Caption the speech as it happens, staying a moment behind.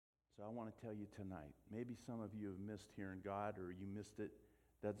So I want to tell you tonight, maybe some of you have missed hearing God or you missed it.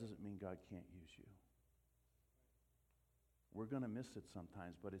 That doesn't mean God can't use you. We're going to miss it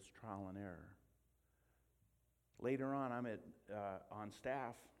sometimes, but it's trial and error. Later on, I'm on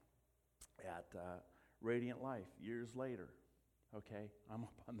staff at Radiant Life years later. Okay, I'm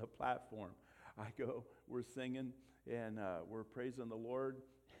up on the platform. We're singing and we're praising the Lord.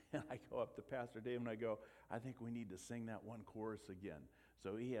 And I go up to Pastor Dave and I go, I think we need to sing that one chorus again.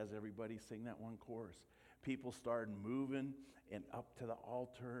 So he has everybody sing that one chorus. People started moving and up to the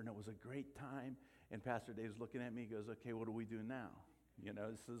altar, and it was a great time. And Pastor Dave's looking at me, he goes, okay, what do we do now?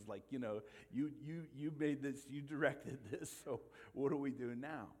 This is like, you made this, you directed this, so what do we do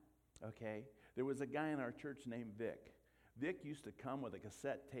now? Okay, there was a guy in our church named Vic. Vic used to come with a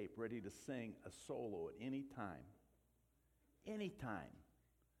cassette tape ready to sing a solo at any time. Anytime.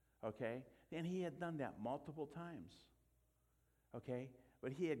 Okay? And he had done that multiple times. Okay?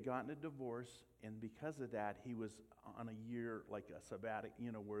 But he had gotten a divorce, and because of that, he was on a year, like a sabbatic,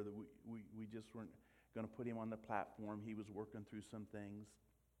 where we just weren't going to put him on the platform. He was working through some things.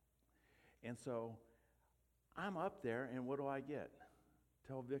 And so I'm up there, and what do I get?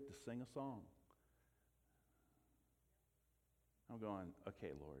 Tell Vic to sing a song. I'm going,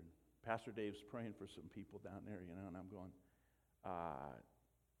 okay, Lord. Pastor Dave's praying for some people down there, and I'm going, I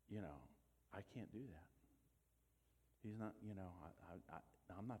can't do that. He's not,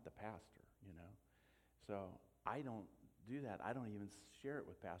 I'm not the pastor, So I don't do that. I don't even share it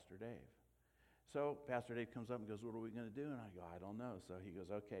with Pastor Dave. So Pastor Dave comes up and goes, what are we going to do? And I go, I don't know. So he goes,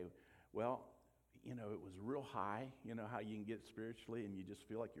 okay, well, it was real high. You know how you can get spiritually and you just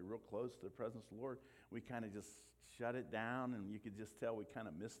feel like you're real close to the presence of the Lord. We kind of just shut it down, and you could just tell we kind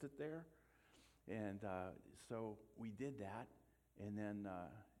of missed it there. And so we did that. And then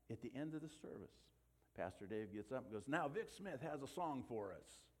at the end of the service, Pastor Dave gets up and goes, now Vic Smith has a song for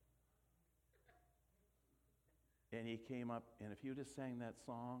us. And he came up, and if he would have sang that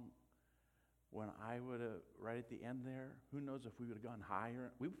song, when I would have, right at the end there, who knows if we would have gone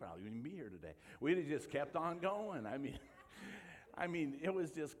higher? We would probably wouldn't be here today. We'd have just kept on going. I mean, it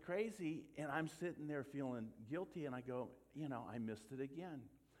was just crazy, and I'm sitting there feeling guilty, and I go, I missed it again.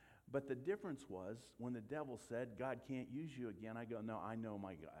 But the difference was, when the devil said, God can't use you again, I go, no, I know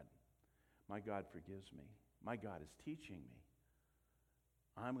my God. My God forgives me. My God is teaching me.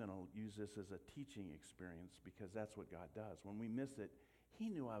 I'm going to use this as a teaching experience because that's what God does. When we miss it, he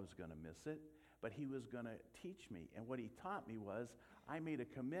knew I was going to miss it, but he was going to teach me. And what he taught me was, I made a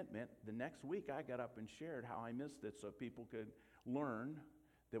commitment. The next week, I got up and shared how I missed it so people could learn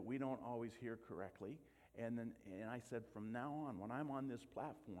that we don't always hear correctly. And I said, from now on, when I'm on this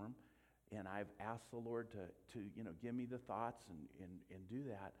platform, and I've asked the Lord to give me the thoughts and do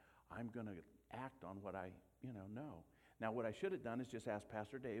that, I'm going to act on what I know. Now, what I should have done is just ask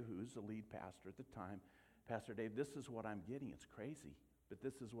Pastor Dave, who's the lead pastor at the time, Pastor Dave, this is what I'm getting. It's crazy, but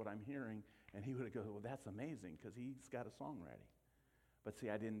this is what I'm hearing. And he would have gone, well, that's amazing, because he's got a song ready. But see,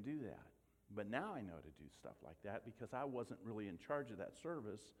 I didn't do that. But now I know to do stuff like that because I wasn't really in charge of that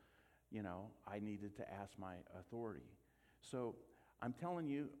service. I needed to ask my authority. So I'm telling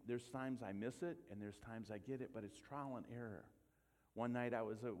you, there's times I miss it and there's times I get it, but it's trial and error. One night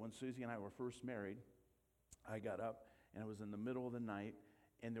when Susie and I were first married, I got up and it was in the middle of the night,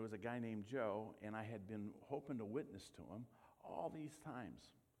 and there was a guy named Joe, and I had been hoping to witness to him all these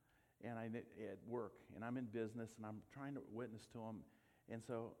times. And I at work, and I'm in business, and I'm trying to witness to him, and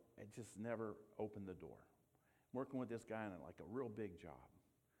so I just never opened the door. I'm working with this guy on like a real big job.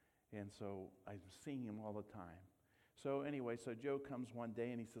 And so I'm seeing him all the time. So anyway, Joe comes one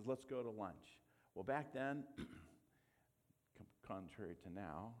day and he says, let's go to lunch. Well, back then, contrary to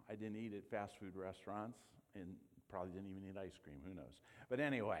now, I didn't eat at fast food restaurants and probably didn't even eat ice cream, who knows. But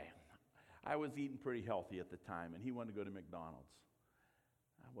anyway, I was eating pretty healthy at the time, and he wanted to go to McDonald's.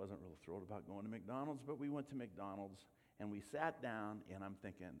 I wasn't real thrilled about going to McDonald's, but we went to McDonald's, and we sat down, and I'm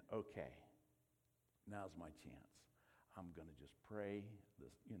thinking, okay, now's my chance. I'm going to just pray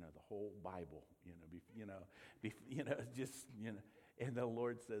this, the whole Bible, and the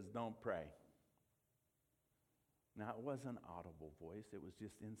Lord says, don't pray. Now, it wasn't an audible voice. It was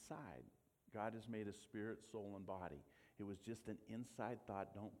just inside. God has made a spirit, soul, and body. It was just an inside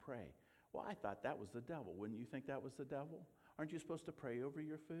thought, don't pray. Well, I thought that was the devil. Wouldn't you think that was the devil? Aren't you supposed to pray over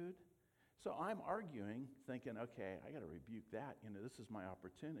your food? So I'm arguing, thinking, okay, I got to rebuke that. This is my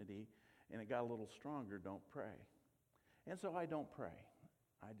opportunity. And it got a little stronger, don't pray. And so I don't pray.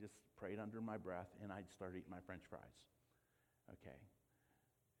 I just prayed under my breath, and I'd start eating my French fries. Okay.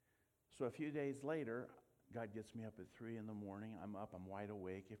 So a few days later, God gets me up at 3 in the morning. I'm up, I'm wide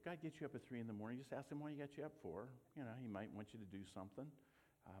awake. If God gets you up at 3 in the morning, just ask him what he got you up for. He might want you to do something.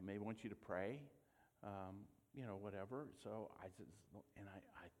 maybe want you to pray, whatever. So I just, and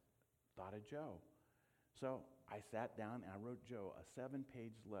I thought of Joe. So I sat down and I wrote Joe a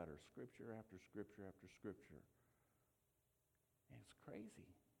 7-page letter, scripture after scripture after scripture. And it's crazy.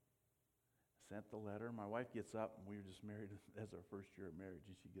 Sent the letter. My wife gets up, and we were just married as our first year of marriage,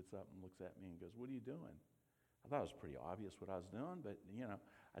 and she gets up and looks at me and goes, "What are you doing?" I thought it was pretty obvious what I was doing, but,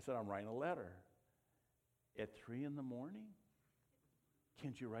 I said, "I'm writing a letter." At 3 in the morning?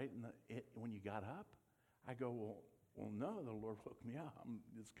 Can't you write it when you got up? I go, well, no, the Lord woke me up.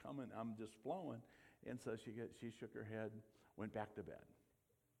 It's coming. I'm just flowing. And so she shook her head, went back to bed.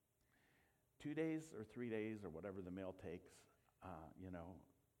 2 days or 3 days or whatever the mail takes,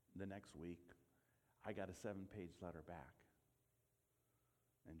 the next week, I got a 7-page letter back.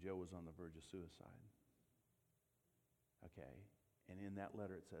 And Joe was on the verge of suicide. Okay? And in that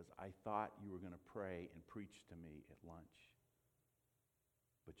letter it says, "I thought you were going to pray and preach to me at lunch,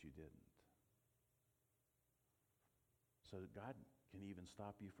 but you didn't." So God can even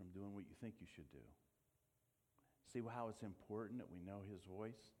stop you from doing what you think you should do. See how it's important that we know his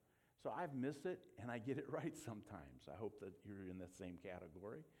voice? So I've missed it, and I get it right sometimes. I hope that you're in that same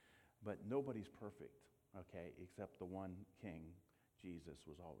category. But nobody's perfect, okay, except the one King, Jesus,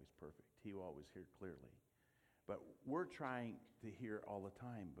 was always perfect. He will always hear clearly. But we're trying to hear all the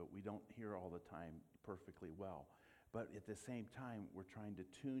time, but we don't hear all the time perfectly well. But at the same time, we're trying to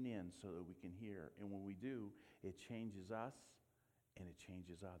tune in so that we can hear. And when we do, it changes us and it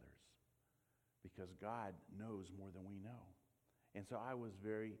changes others. Because God knows more than we know. And so I was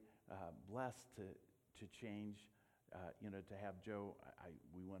very blessed to change, to have Joe.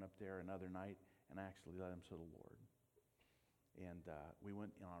 We went up there another night, and I actually led him to the Lord. And we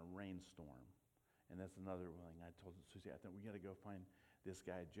went on a rainstorm. And that's another thing. I told Susie, I thought, we got to go find this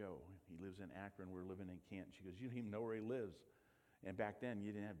guy, Joe. He lives in Akron. We're living in Canton. She goes, "You don't even know where he lives." And back then,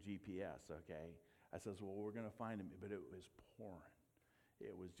 you didn't have GPS, okay? I says, "Well, we're going to find him." But it was pouring.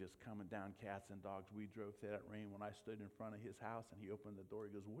 It was just coming down, cats and dogs. We drove through that rain. When I stood in front of his house and he opened the door,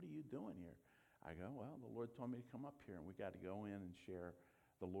 he goes, "What are you doing here?" I go, "Well, the Lord told me to come up here, and we got to go in and share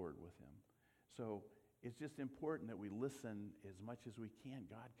the Lord with him." So it's just important that we listen as much as we can.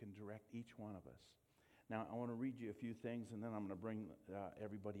 God can direct each one of us. Now, I want to read you a few things, and then I'm going to bring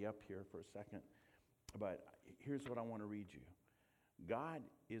everybody up here for a second. But here's what I want to read you. God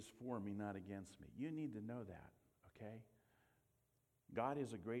is for me, not against me. You need to know that, okay? God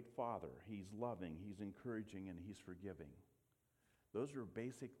is a great Father. He's loving, he's encouraging, and he's forgiving. Those are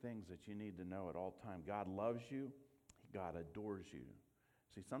basic things that you need to know at all times. God loves you. God adores you.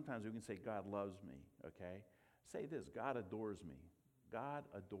 See, sometimes we can say, "God loves me," okay? Say this, "God adores me." God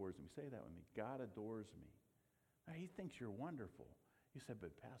adores me. Say that with me. God adores me. Now, he thinks you're wonderful. You said,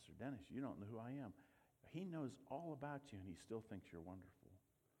 "But Pastor Dennis, you don't know who I am." He knows all about you, and he still thinks you're wonderful.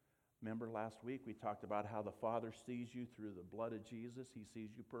 Remember last week we talked about how the Father sees you through the blood of Jesus. He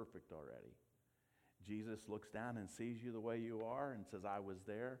sees you perfect already. Jesus looks down and sees you the way you are and says, "I was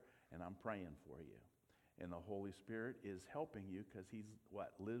there, and I'm praying for you." And the Holy Spirit is helping you because he's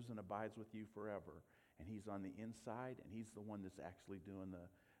lives and abides with you forever. And he's on the inside, and he's the one that's actually doing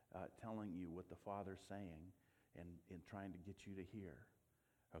telling you what the Father's saying and trying to get you to hear.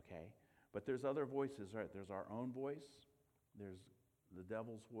 Okay? But there's other voices, right? There's our own voice, there's the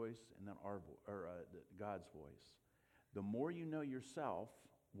devil's voice, and then God's voice. The more you know yourself,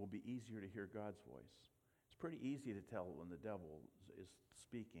 will be easier to hear God's voice. It's pretty easy to tell when the devil is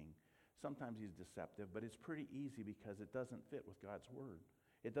speaking. Sometimes he's deceptive, but it's pretty easy because it doesn't fit with God's word.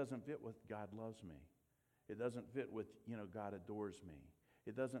 It doesn't fit with God loves me. It doesn't fit with, God adores me.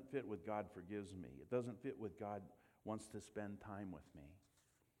 It doesn't fit with God forgives me. It doesn't fit with God wants to spend time with me.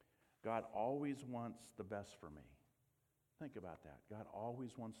 God always wants the best for me. Think about that. God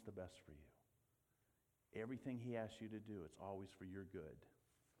always wants the best for you. Everything he asks you to do, it's always for your good.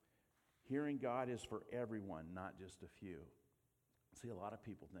 Hearing God is for everyone, not just a few. See, a lot of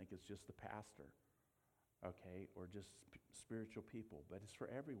people think it's just the pastor, okay, or just spiritual people, but it's for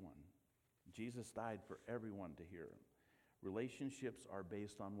everyone. Jesus died for everyone to hear him. Relationships are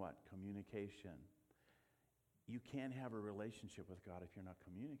based on what? Communication. You can't have a relationship with God if you're not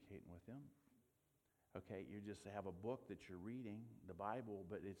communicating with him. Okay, you just have a book that you're reading, the Bible,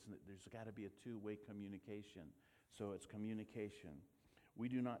 but there's got to be a two-way communication. So it's communication. We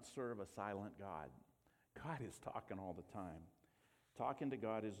do not serve a silent God. God is talking all the time. Talking to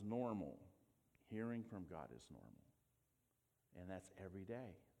God is normal. Hearing from God is normal. And that's every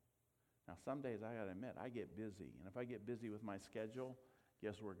day. Now, some days, I got to admit, I get busy. And if I get busy with my schedule,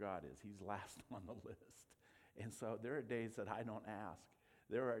 guess where God is? He's last on the list. And so there are days that I don't ask.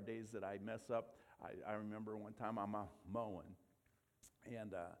 There are days that I mess up. I remember one time I'm mowing,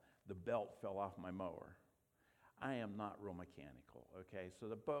 and the belt fell off my mower. I am not real mechanical, okay? So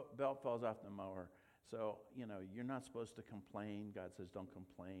the belt falls off the mower. So, you're not supposed to complain. God says don't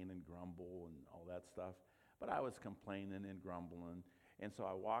complain and grumble and all that stuff. But I was complaining and grumbling. And so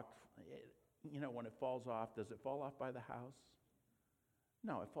I walked, when it falls off, does it fall off by the house?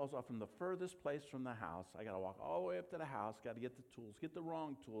 No, it falls off from the furthest place from the house. I got to walk all the way up to the house, got to get the tools, get the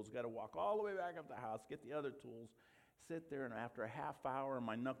wrong tools, got to walk all the way back up the house, get the other tools, sit there, and after a half hour,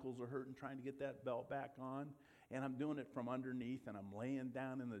 my knuckles are hurting trying to get that belt back on, and I'm doing it from underneath, and I'm laying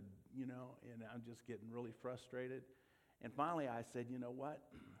down in the, and I'm just getting really frustrated. And finally I said, you know what,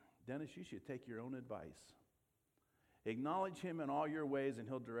 Dennis, you should take your own advice. Acknowledge him in all your ways, and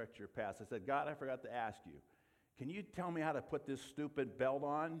he'll direct your paths. I said, God, I forgot to ask you, can you tell me how to put this stupid belt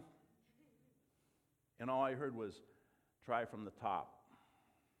on? And all I heard was, try from the top.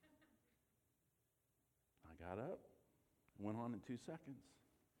 I got up, went on in 2 seconds.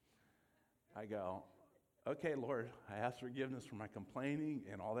 I go, okay, Lord, I ask forgiveness for my complaining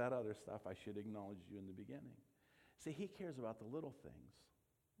and all that other stuff. I should acknowledge you in the beginning. See, he cares about the little things.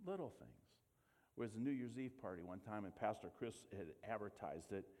 Little things. There was a New Year's Eve party one time, and Pastor Chris had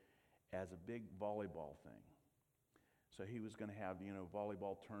advertised it as a big volleyball thing. So he was going to have,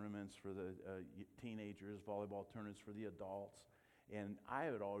 volleyball tournaments for the teenagers, volleyball tournaments for the adults. And I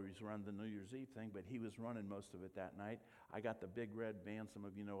had always run the New Year's Eve thing, but he was running most of it that night. I got the big red van. Some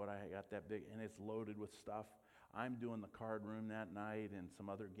of you know what I got, that big, and it's loaded with stuff. I'm doing the card room that night and some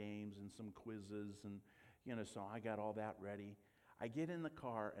other games and some quizzes. And, so I got all that ready. I get in the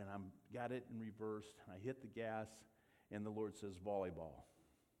car, and got it in reversed. I hit the gas, and the Lord says, volleyball.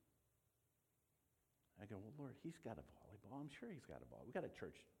 I go, well, Lord, he's got a volleyball. I'm sure he's got a volleyball. We got a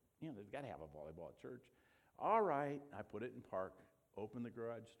church. They've got to have a volleyball at church. All right. I put it in park, opened the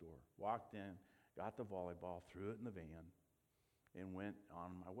garage door, walked in, got the volleyball, threw it in the van, and went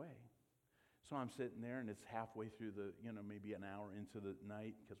on my way. So I'm sitting there, and it's halfway through the, maybe an hour into the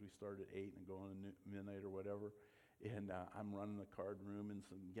night, because we started at 8 and go on to midnight or whatever. And I'm running the card room and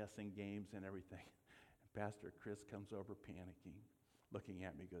some guessing games and everything. And Pastor Chris comes over panicking, looking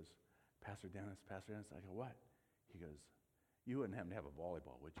at me, goes, Pastor Dennis. I go, what? He goes, you wouldn't happen to have a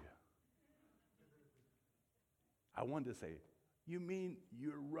volleyball, would you? I wanted to say, you mean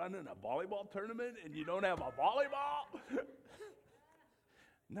you're running a volleyball tournament and you don't have a volleyball?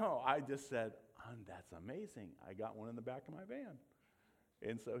 No, I just said, that's amazing. I got one in the back of my van.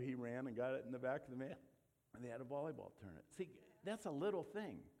 And so he ran and got it in the back of the van, and they had a volleyball tournament. See, that's a little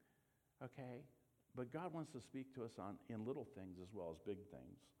thing, okay? But God wants to speak to us in little things as well as big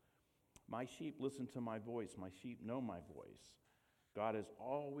things. My sheep listen to my voice. My sheep know my voice. God is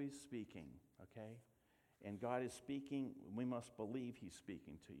always speaking, okay? And God is speaking. We must believe he's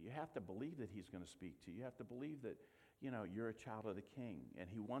speaking to you. You have to believe that he's going to speak to you. You have to believe that, you're a child of the King, and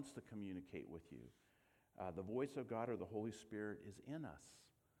he wants to communicate with you. The voice of God or the Holy Spirit is in us.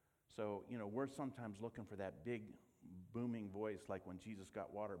 So, we're sometimes looking for that big, booming voice, like when Jesus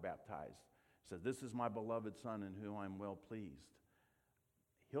got water baptized. He said, this is my beloved Son in whom I'm well pleased.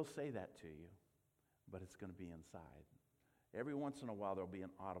 He'll say that to you, but it's going to be inside. Every once in a while, there'll be an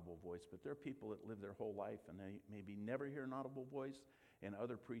audible voice, but there are people that live their whole life, and they maybe never hear an audible voice, and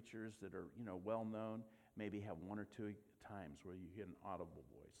other preachers that are, well-known maybe have one or two times where you hear an audible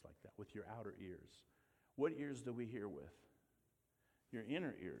voice like that with your outer ears. What ears do we hear with? Your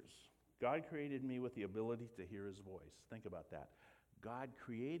inner ears. God created me with the ability to hear his voice. Think about that. God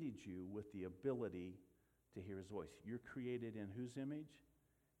created you with the ability to hear his voice. You're created in whose image?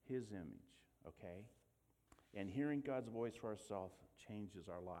 His image, okay? And hearing God's voice for ourselves changes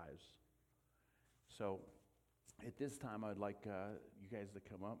our lives. So at this time, I'd like you guys to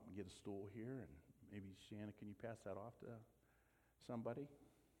come up and get a stool here, and maybe Shanna, can you pass that off to somebody?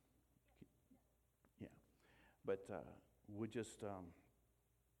 Yeah. But we're just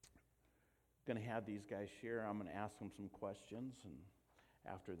going to have these guys share. I'm going to ask them some questions, and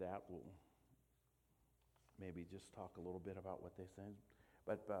after that, we'll maybe just talk a little bit about what they said.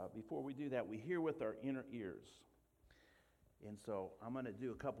 But before we do that, we hear with our inner ears. And so I'm going to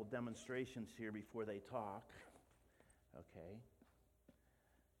do a couple demonstrations here before they talk. Okay?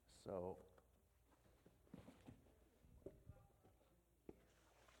 So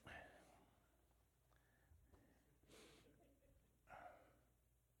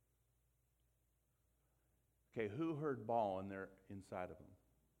okay, who heard ball in there inside of them?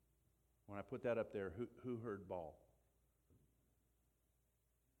 When I put that up there, who heard ball?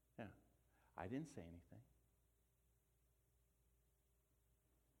 Yeah. I didn't say anything.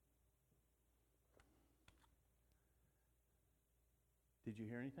 Did you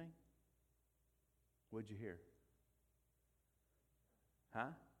hear anything? What'd you hear? Huh?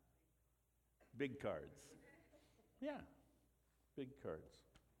 Big cards. Yeah, big cards.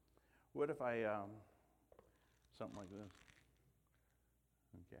 What if I, something like this?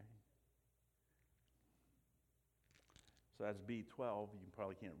 Okay. So that's B12. You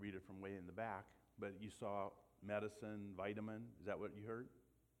probably can't read it from way in the back, but you saw medicine, vitamin. Is that what you heard?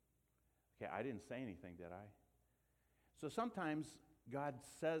 Okay, I didn't say anything, did I? So sometimes God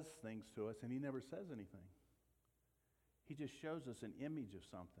says things to us and he never says anything. He just shows us an image of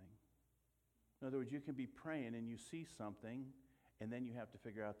something. In other words, you can be praying and you see something and then you have to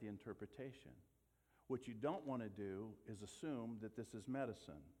figure out the interpretation. What you don't want to do is assume that this is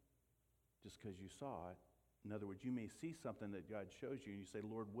medicine just because you saw it. In other words, you may see something that God shows you and you say,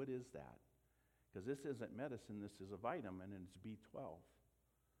 Lord, what is that? Because this isn't medicine, this is a vitamin and it's B12.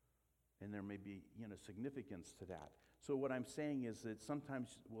 And there may be, significance to that. So what I'm saying is that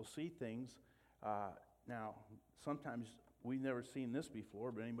sometimes we'll see things. Now, sometimes we've never seen this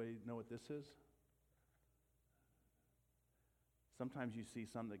before, but anybody know what this is? Sometimes you see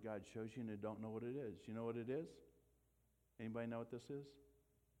something that God shows you and you don't know what it is. You know what it is? Anybody know what this is?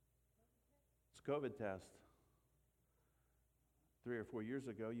 It's a COVID test. 3 or 4 years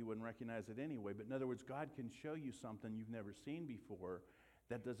ago, you wouldn't recognize it anyway. But in other words, God can show you something you've never seen before.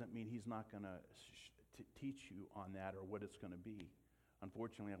 That doesn't mean he's not going to teach you on that or what it's going to be.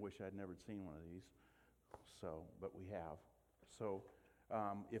 Unfortunately, I wish I'd never seen one of these. So, but we have. So,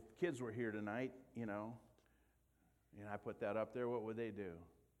 if kids were here tonight, and I put that up there, what would they do?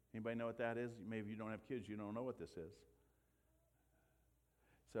 Anybody know what that is? Maybe you don't have kids, you don't know what this is.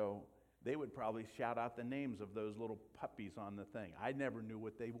 So, they would probably shout out the names of those little puppies on the thing. I never knew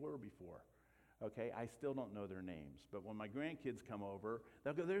what they were before. Okay, I still don't know their names. But when my grandkids come over,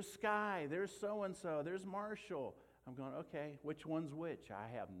 they'll go, there's Sky, there's so-and-so, there's Marshall. I'm going, okay, which one's which? I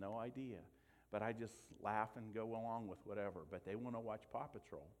have no idea. But I just laugh and go along with whatever. But they want to watch Paw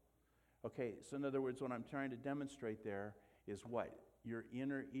Patrol. Okay, so in other words, what I'm trying to demonstrate there is what? Your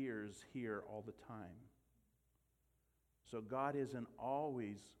inner ears hear all the time. So God isn't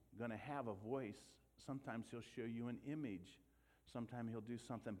always going to have a voice. Sometimes he'll show you an image. Sometimes he'll do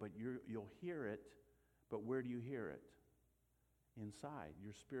something, but you'll hear it. But where do you hear it? Inside,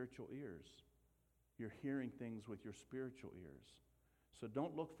 your spiritual ears. You're hearing things with your spiritual ears. So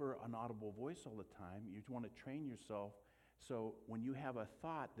don't look for an audible voice all the time. You want to train yourself. So when you have a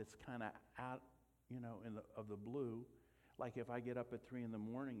thought that's kind of out, of the blue, like if I get up at 3 in the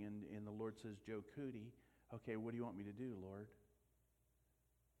morning and the Lord says, Joe Cootie, okay, what do you want me to do, Lord?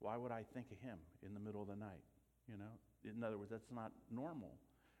 Why would I think of him in the middle of the night? In other words, that's not normal.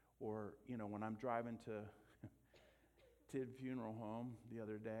 Or, when I'm driving to Tid Funeral Home the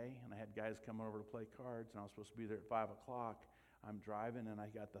other day, and I had guys come over to play cards, and I was supposed to be there at 5 o'clock. I'm driving, and I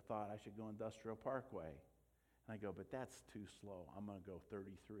got the thought I should go Industrial Parkway. And I go, but that's too slow. I'm going to go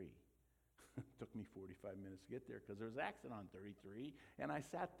 33. It took me 45 minutes to get there because there was an accident on 33, and I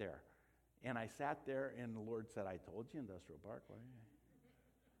sat there. And the Lord said, I told you Industrial Parkway.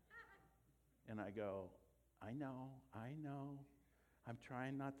 And I go, I know. I'm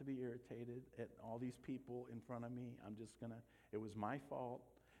trying not to be irritated at all these people in front of me. It was my fault.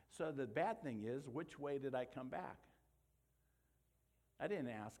 So the bad thing is, which way did I come back? I didn't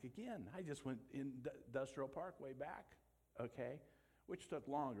ask again. I just went Industrial Parkway back, okay, which took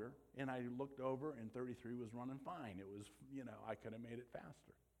longer. And I looked over, and 33 was running fine. It was, I could have made it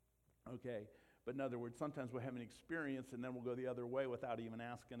faster, okay. But in other words, sometimes we'll have an experience, and then we'll go the other way without even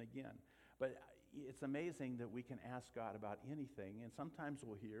asking again. But it's amazing that we can ask God about anything, and sometimes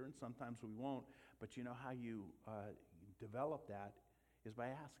we'll hear, and sometimes we won't. But you know how you develop that is by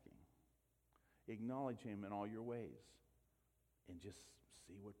asking. Acknowledge him in all your ways, and just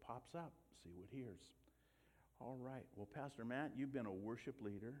see what pops up, see what hears. All right. Well, Pastor Matt, you've been a worship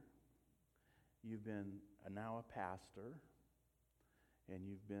leader. You've been now a pastor, and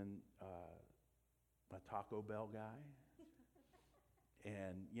you've been a Taco Bell guy.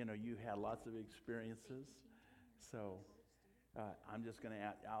 And, you had lots of experiences. So I'm just going to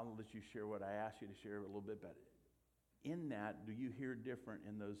I'll let you share what I asked you to share a little bit. But in that, do you hear different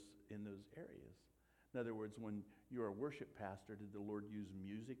in those areas? In other words, when you're a worship pastor, did the Lord use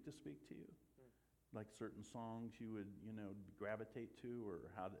music to speak to you? Like certain songs you would, gravitate to?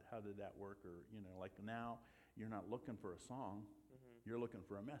 Or how did that work? Or, like now, you're not looking for a song. Mm-hmm. You're looking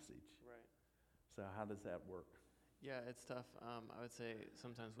for a message. Right. So how does that work? Yeah, it's tough. I would say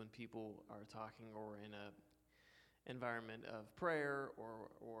sometimes when people are talking or in a environment of prayer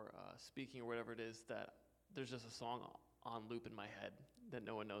or speaking or whatever it is, that there's just a song on loop in my head that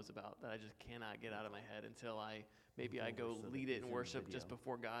no one knows about that I just cannot get out of my head until I go lead it in worship just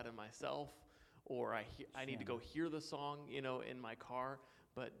before God and myself, or I need to go hear the song, in my car,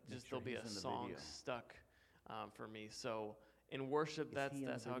 but just sure there'll be a he's in the song video. stuck for me. So in worship, Is that's he in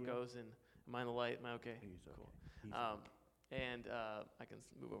the that's how it video? goes. And am I in the light? Am I okay? He's okay. Cool. He's And I can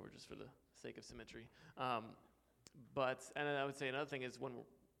move over just for the sake of symmetry. And I would say another thing is when we're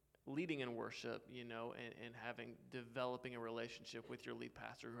leading in worship, and developing a relationship with your lead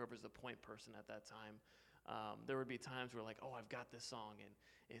pastor, whoever's the point person at that time. There would be times where like, oh, I've got this song,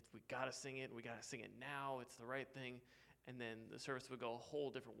 and we got to sing it. We got to sing it now. It's the right thing. And then the service would go a whole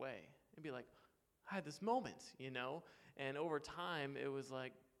different way. It'd be like, I had this moment, And over time, it was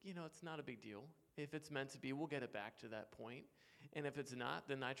like, it's not a big deal. If it's meant to be, we'll get it back to that point. And if it's not,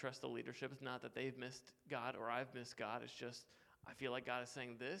 then I trust the leadership. It's not that they've missed God or I've missed God. It's just I feel like God is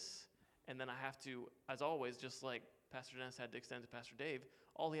saying this, and then I have to, as always, just like Pastor Dennis had to extend to Pastor Dave,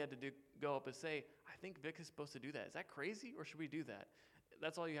 all he had to do, go up and say, I think Vic is supposed to do that. Is that crazy, or should we do that?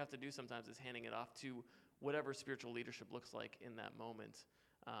 That's all you have to do sometimes, is handing it off to whatever spiritual leadership looks like in that moment.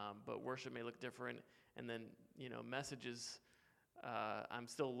 But worship may look different, and then, messages, I'm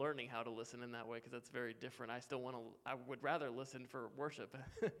still learning how to listen in that way, because that's very different. I would rather listen for worship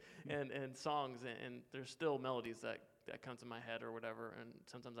and songs, and there's still melodies that come to my head or whatever, and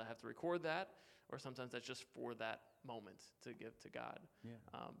sometimes I have to record that, or sometimes that's just for that moment to give to God. Yeah.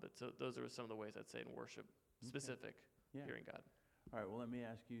 But so those are some of the ways I'd say in worship, specific, hearing God. All right, well, let me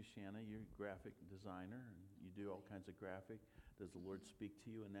ask you, Shanna, you're a graphic designer, and you do all kinds of graphic. Does the Lord speak to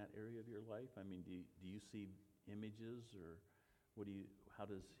you in that area of your life? I mean, do you see images, or how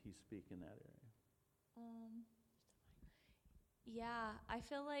does he speak in that area? Yeah, I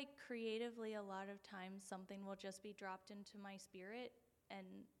feel like creatively a lot of times something will just be dropped into my spirit, and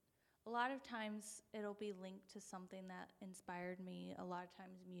a lot of times it'll be linked to something that inspired me. A lot of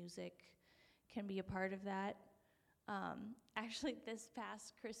times music can be a part of that. Actually, this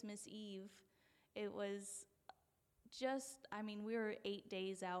past Christmas Eve, it was we were 8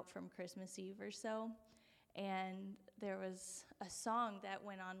 days out from Christmas Eve or so, and there was a song that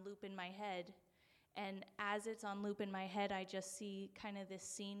went on loop in my head. And as it's on loop in my head, I just see kind of this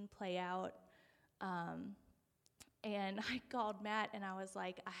scene play out. And I called Matt, and I was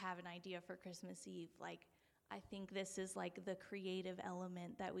like, I have an idea for Christmas Eve. Like, I think this is like the creative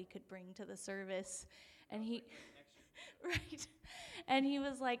element that we could bring to the service. And he, right. And he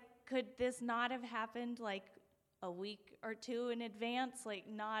was like, could this not have happened like a week or two in advance? Like,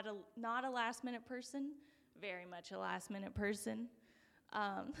 not a last minute person, very much a last minute person.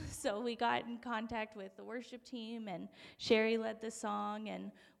 So we got in contact with the worship team, and Sherry led the song,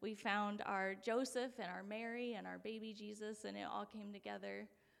 and we found our Joseph and our Mary and our baby Jesus, and it all came together.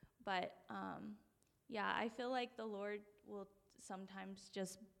 But I feel like the Lord will sometimes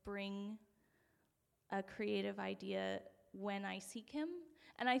just bring a creative idea when I seek him.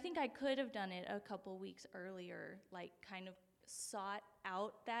 And I think I could have done it a couple weeks earlier, like kind of sought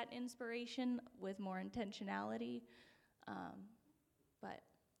out that inspiration with more intentionality. But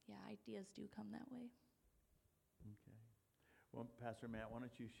yeah, ideas do come that way. Okay. Well, Pastor Matt, why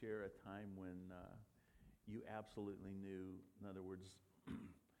don't you share a time when you absolutely knew, in other words,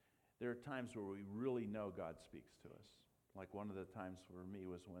 there are times where we really know God speaks to us. Like one of the times for me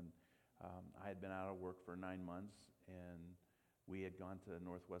was when I had been out of work for 9 months, and we had gone to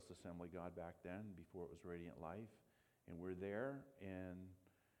Northwest Assembly God back then, before it was Radiant Life, and we're there, and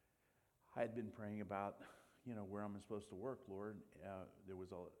I had been praying about where I'm supposed to work, Lord. There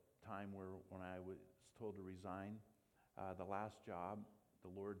was a time when I was told to resign the last job,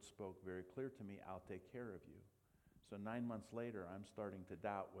 the Lord spoke very clear to me, I'll take care of you. So 9 months later, I'm starting to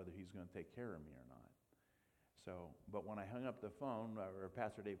doubt whether he's going to take care of me or not. But when I hung up the phone, or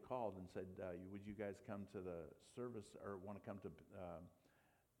Pastor Dave called and said, would you guys come to the service, or want to come to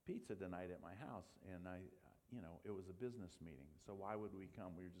pizza tonight at my house? And it was a business meeting, so why would we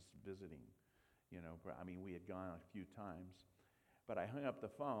come? We were just visiting. We had gone a few times. But I hung up the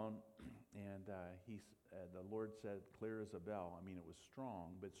phone, and the Lord said, clear as a bell. It was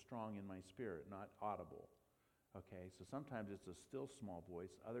strong, but strong in my spirit, not audible. Okay, so sometimes it's a still small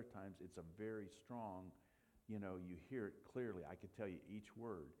voice. Other times it's a very strong, you hear it clearly. I could tell you each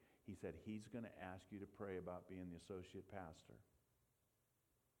word. He said, he's going to ask you to pray about being the associate pastor.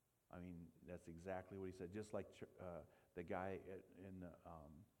 That's exactly what he said. Just like the guy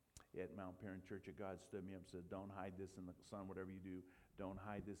at Mount Perrin Church of God stood me up and said, don't hide this in the sun, whatever you do, don't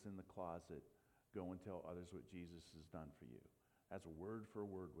hide this in the closet. Go and tell others what Jesus has done for you. That's word for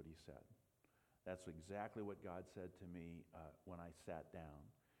word what he said. That's exactly what God said to me when I sat down.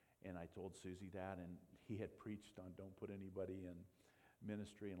 And I told Susie that, and he had preached on don't put anybody in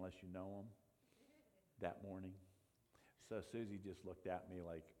ministry unless you know them that morning. So Susie just looked at me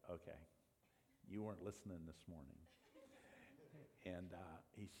like, okay. You weren't listening this morning. And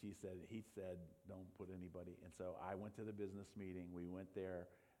he said, don't put anybody. And so I went to the business meeting. We went there.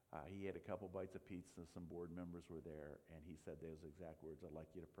 He had a couple bites of pizza. Some board members were there. And he said those exact words, I'd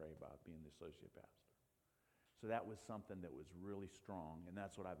like you to pray about being the associate pastor. So that was something that was really strong. And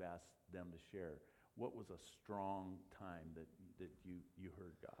that's what I've asked them to share. What was a strong time that you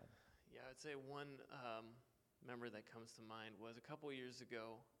heard God? Yeah, I'd say one memory that comes to mind was a couple years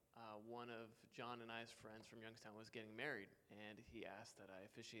ago. One of John and I's friends from Youngstown was getting married, and he asked that I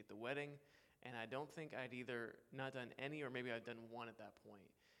officiate the wedding. And I don't think I'd either not done any, or maybe I'd done one at that point.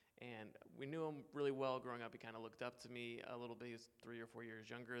 And we knew him really well growing up. He kind of looked up to me a little bit. He was 3 or 4 years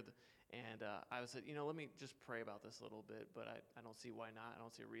younger. And I said, let me just pray about this a little bit, but I don't see why not. I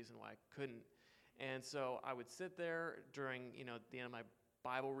don't see a reason why I couldn't. And so I would sit there during, the end of my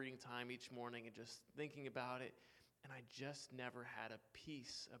Bible reading time each morning and just thinking about it. And I just never had a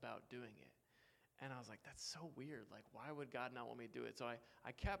peace about doing it. And I was like, that's so weird. Like, why would God not want me to do it? So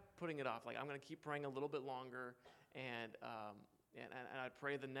I kept putting it off. Like, I'm going to keep praying a little bit longer. And I'd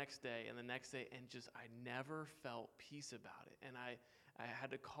pray the next day and the next day. And just, I never felt peace about it. And I had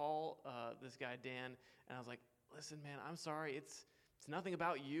to call this guy, Dan. And I was like, listen, man, I'm sorry. It's nothing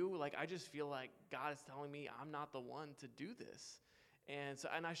about you. Like, I just feel like God is telling me I'm not the one to do this.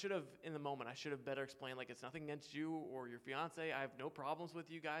 And I should have, in the moment, better explained, like, it's nothing against you or your fiance. I have no problems with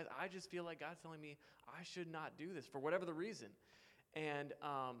you guys. I just feel like God's telling me I should not do this for whatever the reason. And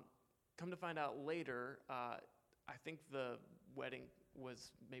come to find out later, I think the wedding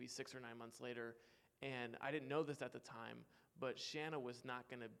was maybe 6 or 9 months later, and I didn't know this at the time, but Shanna was not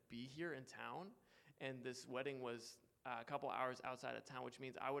going to be here in town, and this wedding was a couple hours outside of town, which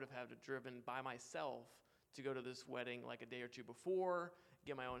means I would have had to driven by myself to go to this wedding like a day or two before,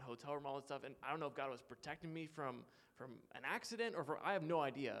 get my own hotel room, all that stuff. And I don't know if God was protecting me from an accident or I have no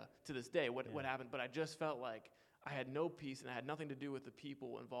idea to this day what happened, but I just felt like I had no peace and it had nothing to do with the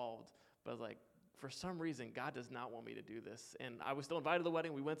people involved. But I was like, for some reason, God does not want me to do this. And I was still invited to the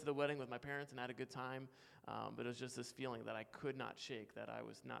wedding. We went to the wedding with my parents and had a good time. But it was just this feeling that I could not shake, that I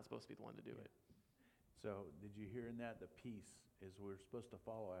was not supposed to be the one to do it. So did you hear in that? The peace is we're supposed to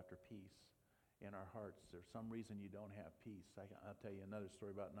follow after peace. In our hearts, there's some reason you don't have peace. I'll tell you another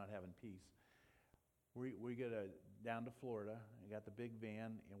story about not having peace. We get down to Florida, and got the big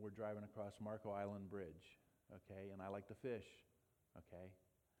van, and we're driving across Marco Island Bridge, okay? And I like to fish, okay?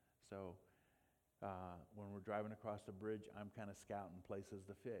 So when we're driving across the bridge, I'm kind of scouting places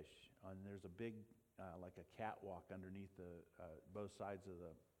to fish. And there's a big, like a catwalk underneath both sides of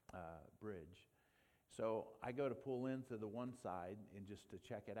the bridge. So I go to pull into the one side and just to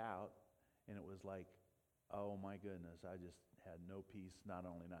check it out. And it was like, oh my goodness, I just had no peace. Not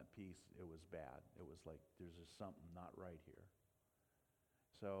only not peace, it was bad. It was like, there's just something not right here.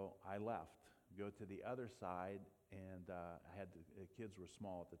 So I left, go to the other side, and the kids were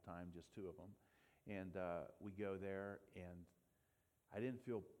small at the time, just 2 of them. And we go there, and I didn't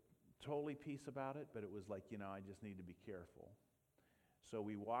feel totally peace about it, but it was like, I just need to be careful. So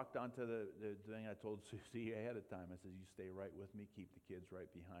we walked onto the thing. I told Susie ahead of time. I said, you stay right with me, keep the kids right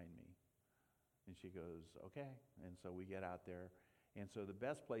behind me. And she goes, okay. And so we get out there. And so the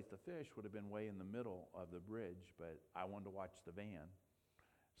best place to fish would have been way in the middle of the bridge, but I wanted to watch the van.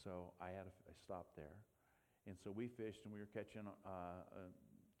 So I stopped there. And so we fished, and we were catching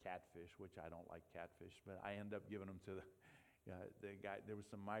catfish, which I don't like catfish, but I ended up giving them to the guy. There was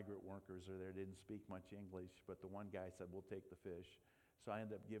some migrant workers there. Didn't speak much English, but the one guy said, we'll take the fish. So I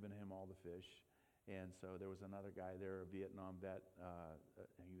ended up giving him all the fish. And so there was another guy there, a Vietnam vet.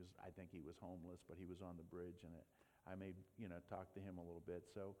 I think he was homeless, but he was on the bridge, and I may, talk to him a little bit.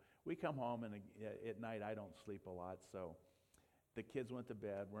 So we come home, and at night I don't sleep a lot. So the kids went to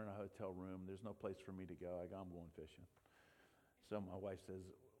bed. We're in a hotel room. There's no place for me to go. I go, I'm going fishing. So my wife says,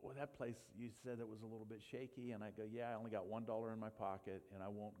 well, that place, you said it was a little bit shaky. And I go, yeah, I only got $1 in my pocket, and I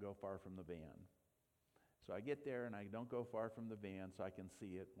won't go far from the van. So I get there, and I don't go far from the van so I can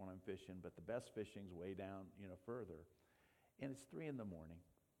see it when I'm fishing, but the best fishing's way down, further. And it's 3 a.m,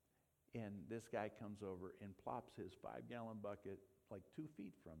 and this guy comes over and plops his 5-gallon bucket like 2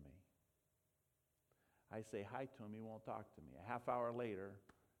 feet from me. I say hi to him, he won't talk to me. A half hour later,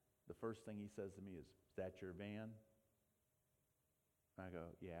 the first thing he says to me is that your van? I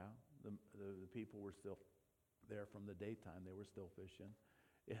go, yeah. The people were still there from the daytime. They were still fishing.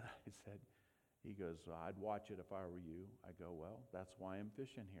 And I said, he goes, I'd watch it if I were you. I go, well, that's why I'm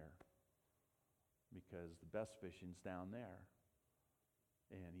fishing here, because the best fishing's down there.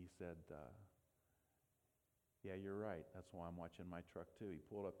 And he said, yeah, you're right. That's why I'm watching my truck too. He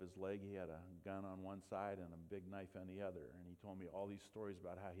pulled up his leg. He had a gun on one side and a big knife on the other. And he told me all these stories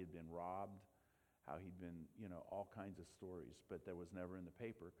about how he'd been robbed how he'd been, all kinds of stories, but that was never in the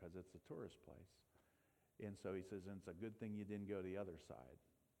paper because it's a tourist place. And so he says, and it's a good thing you didn't go to the other side.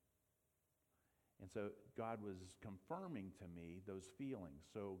 And so God was confirming to me those feelings.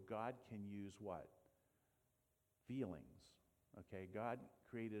 So God can use what? Feelings. Okay, God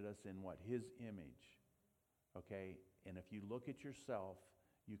created us in what? His image. Okay, and if you look at yourself,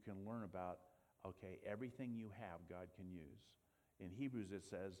 you can learn about, okay, everything you have, God can use. In Hebrews it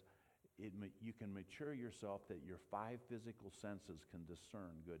says, you can mature yourself that your 5 physical senses can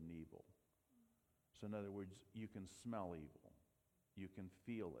discern good and evil. So in other words, you can smell evil. You can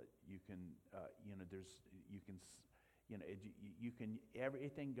feel it. You can,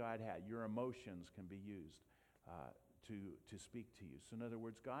 everything God had, your emotions can be used to speak to you. So in other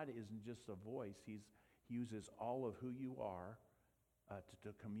words, God isn't just a voice. He uses all of who you are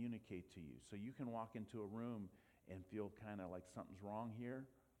to communicate to you. So you can walk into a room and feel kind of like something's wrong here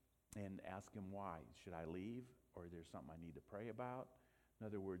and ask him why. Should I leave? Or there's something I need to pray about? In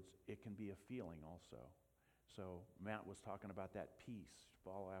other words, it can be a feeling also. So Matt was talking about that peace,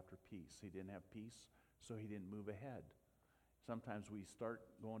 follow after peace. He didn't have peace, so he didn't move ahead. Sometimes we start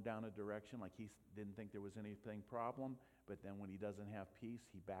going down a direction like he didn't think there was anything problem, but then when he doesn't have peace,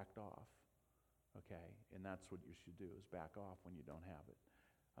 he backed off. Okay, and that's what you should do, is back off when you don't have it.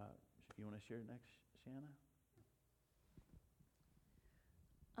 You want to share next, Shanna?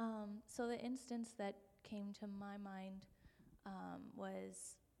 So the instance that came to my mind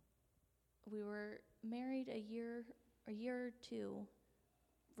was we were married a year or two,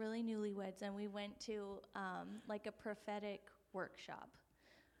 really newlyweds, and we went to like a prophetic workshop.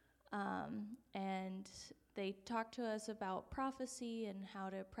 And they talked to us about prophecy and how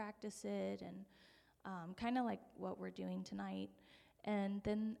to practice it, and kind of like what we're doing tonight. And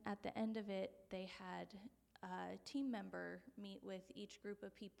then at the end of it, they had a team member meet with each group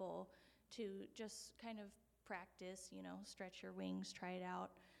of people to just kind of practice, stretch your wings, try it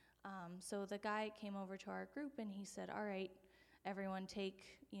out. So the guy came over to our group and he said, all right, everyone take,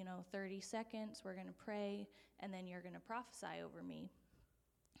 30 seconds. We're going to pray, and then you're going to prophesy over me.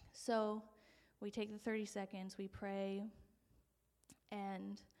 So we take the 30 seconds, we pray,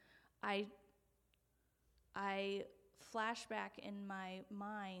 and I flash back in my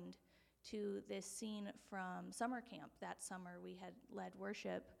mind to this scene from summer camp. That summer we had led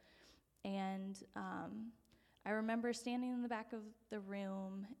worship, and I remember standing in the back of the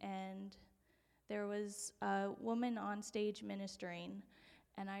room, and there was a woman on stage ministering,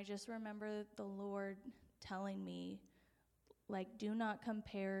 and I just remember the Lord telling me, do not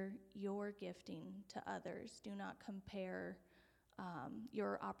compare your gifting to others. Do not compare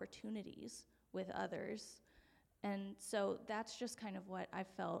your opportunities with others. And so that's just kind of what I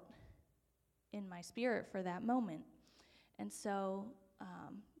felt in my spirit for that moment. And so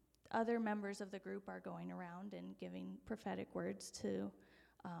other members of the group are going around and giving prophetic words to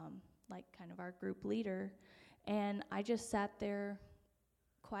kind of our group leader. And I just sat there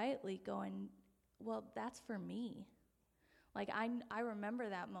quietly going, well, that's for me. I remember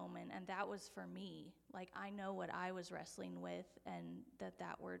that moment, and that was for me. I know what I was wrestling with, and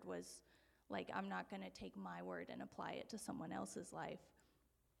that word was, I'm not going to take my word and apply it to someone else's life.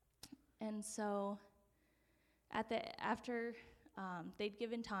 And so after they'd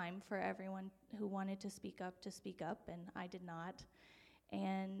given time for everyone who wanted to speak up, and I did not.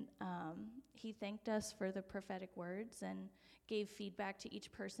 And he thanked us for the prophetic words and gave feedback to each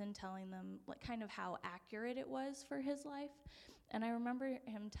person, telling them kind of how accurate it was for his life. And I remember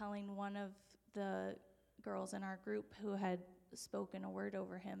him telling one of the girls in our group who had spoken a word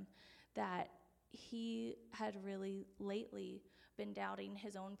over him that he had really lately been doubting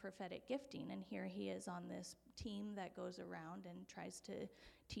his own prophetic gifting. And here he is on this team that goes around and tries to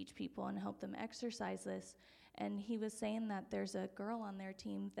teach people and help them exercise this. And he was saying that there's a girl on their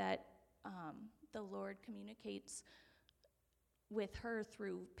team that the Lord communicates with her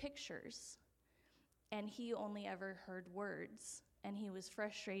through pictures. And he only ever heard words. And he was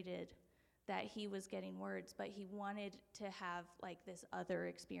frustrated that he was getting words, but he wanted to have this other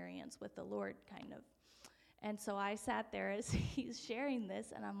experience with the Lord, kind of. And so I sat there as he's sharing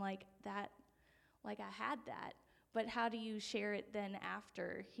this, and I'm like, I had that. But how do you share it then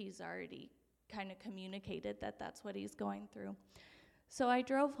after he's already kind of communicated that that's what he's going through? So I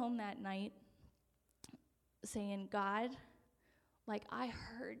drove home that night saying, God, I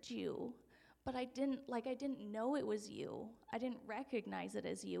heard you, but I didn't know it was you. I didn't recognize it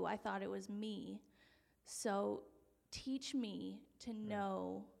as you. I thought it was me. So teach me to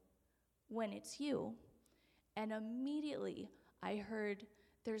know when it's you. And immediately I heard,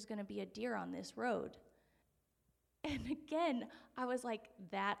 there's going to be a deer on this road. And again, I was like,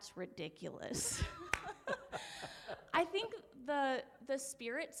 that's ridiculous. I think the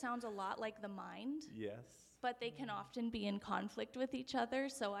spirit sounds a lot like the mind, Yes. but they can often be in conflict with each other.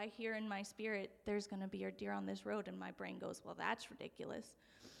 So I hear in my spirit, there's going to be a deer on this road, and my brain goes, well, that's ridiculous.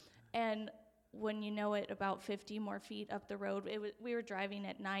 And when you know it, about 50 more feet up the road, we were driving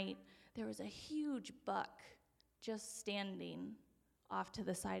at night, there was a huge buck just standing off to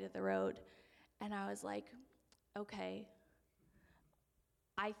the side of the road. And I was like, okay,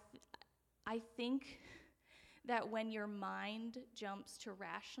 I think that when your mind jumps to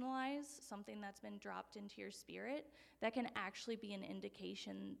rationalize something that's been dropped into your spirit, that can actually be an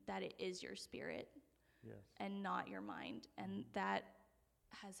indication that it is your spirit Yes. and not your mind. And that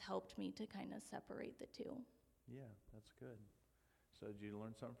has helped me to kind of separate the two. Yeah, that's good. So did you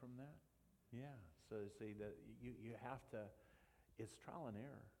learn something from that? Yeah. So see that you have to, it's trial and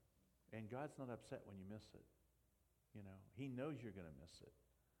error. And God's not upset when you miss it. You know, he knows you're going to miss it.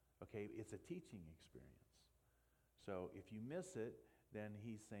 Okay, it's a teaching experience. So if you miss it, then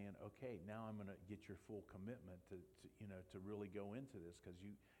he's saying, okay, now I'm going to get your full commitment to really go into this, because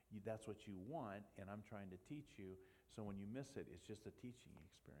you that's what you want, and I'm trying to teach you. So when you miss it, it's just a teaching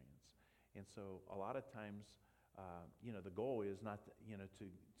experience. And so a lot of times, the goal is not, to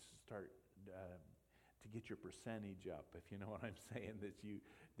start to get your percentage up, if you know what I'm saying,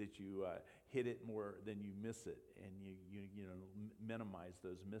 that you hit it more than you miss it, and you minimize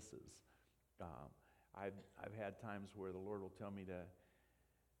those misses. I've had times where the Lord will tell me to,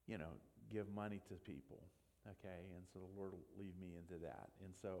 give money to people, okay, and so the Lord will lead me into that.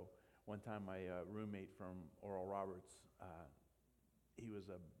 And so one time my roommate from Oral Roberts, he was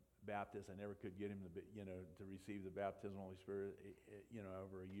a Baptist. I never could get him to receive the baptism of the Holy Spirit,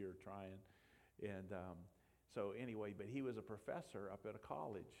 over a year trying. And so anyway, but he was a professor up at a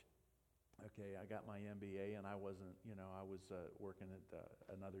college. Okay, I got my MBA, and I wasn't, I was working at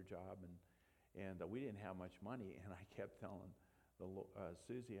another job, and we didn't have much money, and I kept telling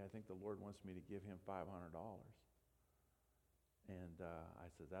Susie, I think the Lord wants me to give him $500. And I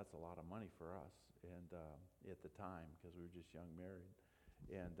said, that's a lot of money for us, and at the time, because we were just young married.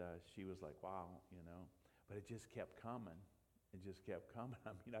 And she was like, wow, but it just kept coming. It just kept coming.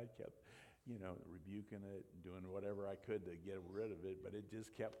 I mean, I kept, rebuking it, doing whatever I could to get rid of it, but it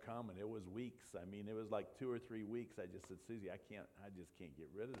just kept coming. It was weeks. I mean, it was like 2 or 3 weeks. I just said, Susie, I just can't get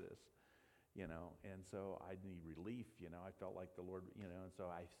rid of this, and so I need relief. I felt like the Lord, and so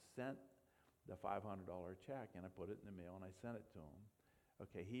I sent the $500 check, and I put it in the mail, and I sent it to him.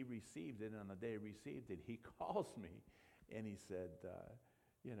 Okay, he received it, and on the day he received it, he calls me, and he said,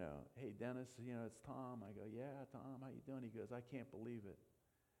 hey, Dennis, it's Tom. I go, yeah, Tom, how you doing? He goes, I can't believe it.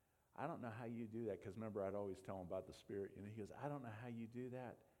 I don't know how you do that, because remember, I'd always tell him about the Spirit. He goes, I don't know how you do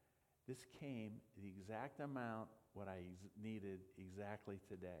that. This came the exact amount what I needed exactly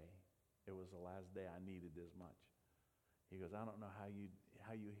today. It was the last day I needed this much. He goes, I don't know how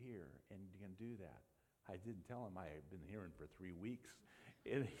you hear and you can do that. I didn't tell him I had been hearing for 3 weeks.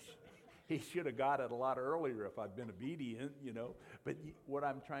 And he should have got it a lot earlier if I'd been obedient, But what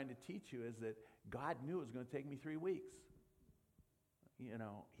I'm trying to teach you is that God knew it was going to take me 3 weeks.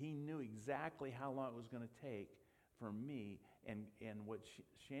 He knew exactly how long it was going to take for me. And what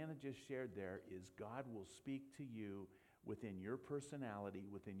Shannon just shared there is God will speak to you within your personality,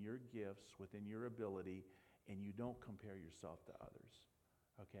 within your gifts, within your ability, and you don't compare yourself to others,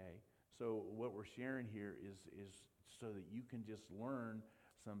 okay? So what we're sharing here is so that you can just learn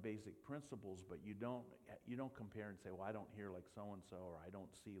some basic principles, but you don't compare and say, well, I don't hear like so-and-so, or I don't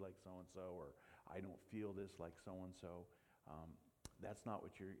see like so-and-so, or I don't feel this like so-and-so. That's not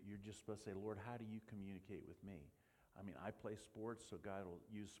what you're just supposed to say, Lord, how do you communicate with me? I mean, I play sports, so God will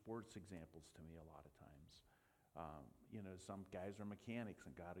use sports examples to me a lot of times. Some guys are mechanics,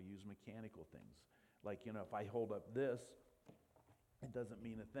 and God will use mechanical things. Like, if I hold up this, it doesn't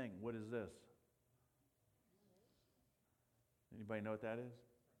mean a thing. What is this? Anybody know what that is?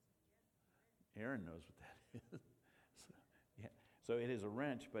 Aaron knows what that is. So it is a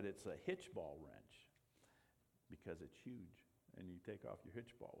wrench, but it's a hitch ball wrench because it's huge, and you take off your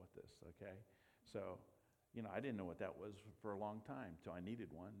hitch ball with this, okay? So, I didn't know what that was for a long time till I needed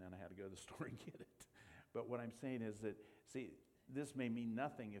one, and then I had to go to the store and get it. But what I'm saying is that, see, this may mean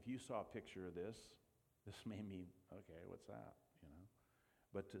nothing if you saw a picture of this. This may mean, okay, what's that,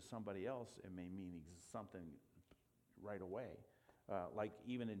 But to somebody else, it may mean something right away. Like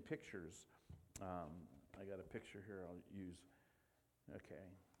even in pictures, I got a picture here I'll use. Okay.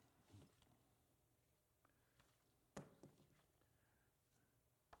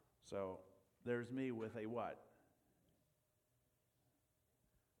 So there's me with a what?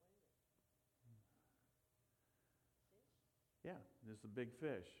 Yeah, there's a big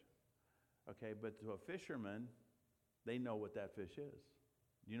fish. Okay, but to a fisherman, they know what that fish is.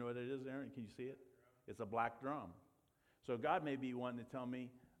 Do you know what it is, Aaron? Can you see it? It's a black drum. So God may be wanting to tell me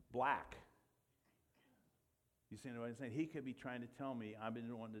black. You see what I'm saying? He could be trying to tell me I've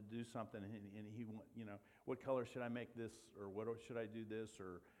been wanting to do something, and he, what color should I make this, or what should I do this,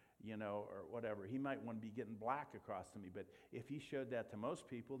 or or whatever. He might want to be getting black across to me, but if he showed that to most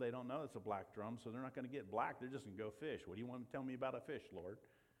people, they don't know it's a black drum, so they're not going to get black. They're just going to go fish. What do you want to tell me about a fish, Lord?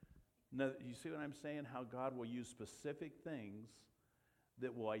 No, you see what I'm saying? How God will use specific things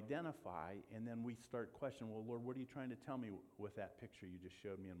that will identify, and then we start questioning, well, Lord, what are you trying to tell me with that picture you just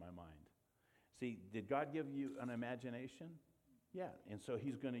showed me in my mind? See, did God give you an imagination? Yeah, and so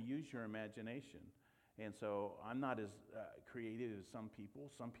he's going to use your imagination. And so I'm not as creative as some people.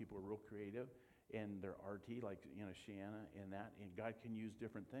 Some people are real creative, and they're arty, like Shiana and that. And God can use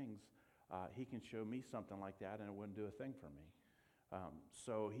different things. He can show me something like that, and it wouldn't do a thing for me.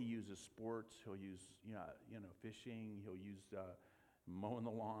 So he uses sports. He'll use fishing. He'll use mowing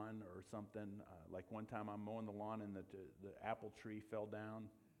the lawn or something. Like one time I'm mowing the lawn, and the apple tree fell down,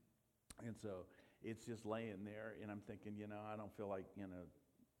 and so it's just laying there. And I'm thinking, I don't feel like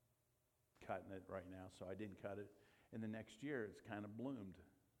cutting it right now, so I didn't cut it. And the next year, it's kind of bloomed.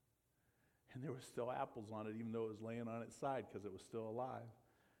 And there were still apples on it, even though it was laying on its side, because it was still alive.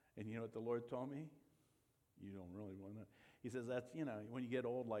 And you know what the Lord told me? You don't really want to. He says, that's, when you get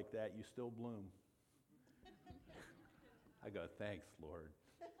old like that, you still bloom. I go, thanks, Lord.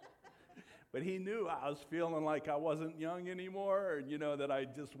 But he knew I was feeling like I wasn't young anymore, and, that I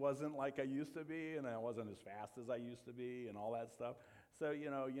just wasn't like I used to be, and I wasn't as fast as I used to be, and all that stuff. So,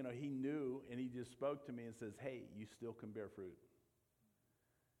 he knew, and he just spoke to me and says, hey, you still can bear fruit.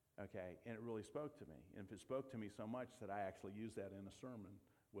 Okay, and it really spoke to me. And it spoke to me so much that I actually used that in a sermon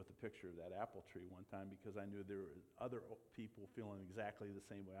with a picture of that apple tree one time, because I knew there were other people feeling exactly the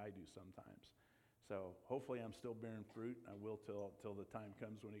same way I do sometimes. So hopefully I'm still bearing fruit. I will till the time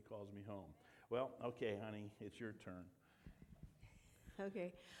comes when he calls me home. Well, okay, honey, it's your turn.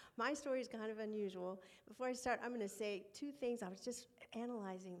 Okay. My story is kind of unusual. Before I start, I'm going to say two things. I was just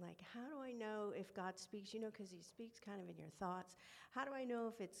analyzing, like, how do I know if God speaks? Because he speaks kind of in your thoughts. How do I know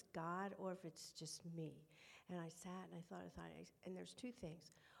if it's God or if it's just me? And I sat and I thought, and there's two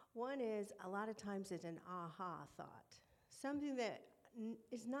things. One is, a lot of times it's an aha thought. Something that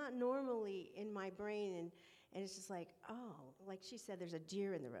is not normally in my brain, and it's just like, oh, like she said, there's a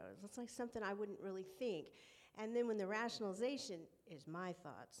deer in the road. It's like something I wouldn't really think. And then when the rationalization is my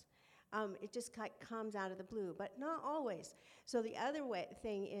thoughts, it just comes out of the blue, but not always. So the other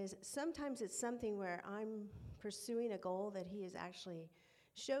thing is, sometimes it's something where I'm pursuing a goal that he has actually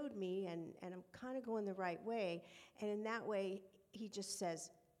showed me, and I'm kind of going the right way, and in that way, he just says,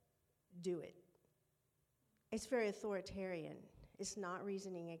 do it. It's very authoritarian. It's not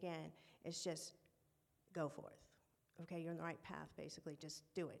reasoning again. It's just go forth. Okay, you're on the right path, basically. Just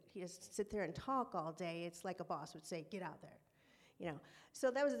do it. He doesn't sit there and talk all day. It's like a boss would say, get out there.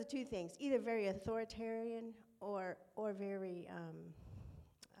 So that was the two things, either very authoritarian or very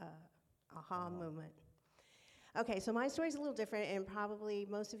aha moment. Okay, so my story's a little different, and probably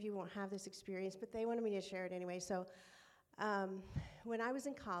most of you won't have this experience, but they wanted me to share it anyway. So when I was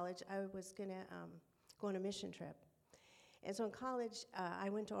in college, I was going to go on a mission trip. And so in college, I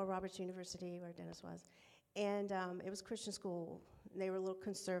went to Oral Roberts University, where Dennis was, and it was Christian school. They were a little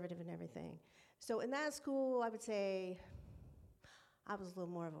conservative and everything. So in that school, I would say I was a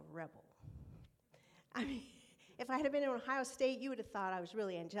little more of a rebel. I mean, if I had been in Ohio State, you would have thought I was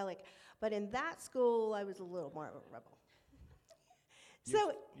really angelic. But in that school, I was a little more of a rebel.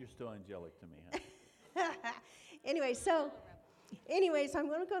 You're still angelic to me, huh? Anyway, so I'm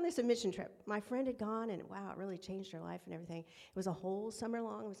going to go on this mission trip. My friend had gone, and wow, it really changed her life and everything. It was a whole summer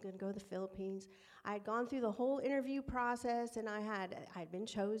long. I was going to go to the Philippines. I had gone through the whole interview process, and I had been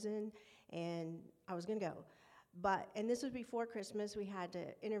chosen, and I was going to go. And this was before Christmas. We had to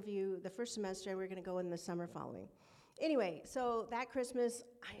interview the first semester, and we were going to go in the summer following. Anyway, so that Christmas,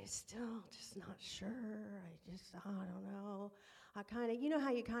 I still just not sure. I don't know. I kind of,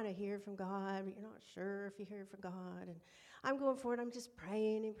 how you kind of hear from God, but you're not sure if you hear from God. And I'm going for it. I'm just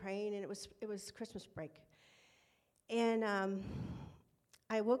praying, and it was Christmas break. And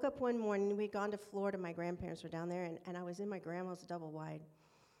I woke up one morning. We'd gone to Florida. My grandparents were down there, and I was in my grandma's double wide.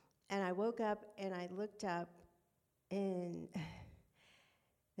 And I woke up, and I looked up, and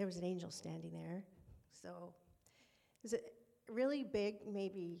there was an angel standing there. So it was really big,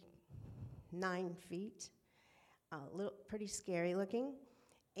 maybe 9 feet, pretty scary looking,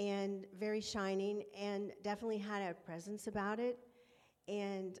 and very shining, and definitely had a presence about it.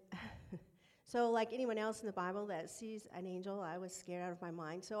 And So like anyone else in the Bible that sees an angel, I was scared out of my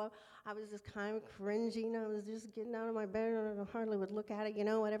mind. So I was just kind of cringing. I was just getting out of my bed, and I hardly would look at it,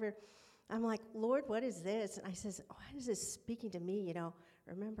 whatever. I'm like, Lord, what is this? And I says, why is this speaking to me,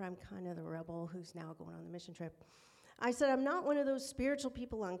 Remember, I'm kind of the rebel who's now going on the mission trip. I said, I'm not one of those spiritual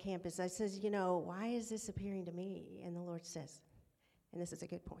people on campus. I says, why is this appearing to me? And the Lord says, and this is a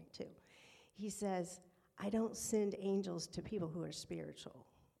good point too, he says, I don't send angels to people who are spiritual.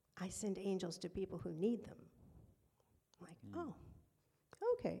 I send angels to people who need them. I'm like, oh,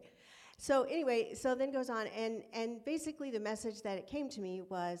 okay. So anyway, so then goes on, and basically the message that it came to me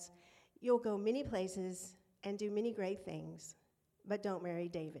was, you'll go many places and do many great things, but don't marry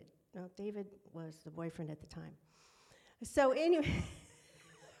David. No, David was the boyfriend at the time. So anyway,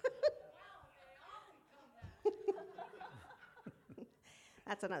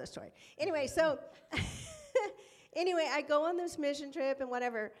 that's another story. Anyway, so anyway, I go on this mission trip and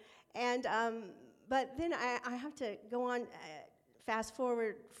whatever, and but then I have to go on, fast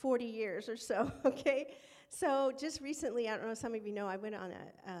forward 40 years or so, okay? So just recently, I don't know if some of you know, I went on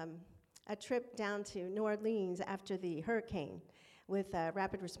a trip down to New Orleans after the hurricane with a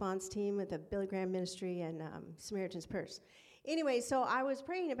rapid response team with the Billy Graham Ministry and Samaritan's Purse. Anyway, so I was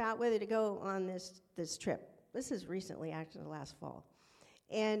praying about whether to go on this trip. This is recently, actually, last fall.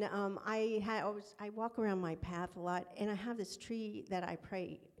 And I walk around my path a lot, and I have this tree that I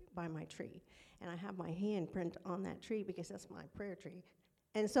pray by my tree. And I have my handprint on that tree because that's my prayer tree.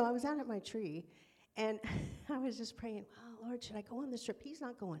 And so I was out at my tree, and I was just praying, oh, Lord, should I go on this trip? He's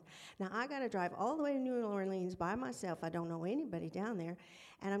not going. Now, I got to drive all the way to New Orleans by myself. I don't know anybody down there.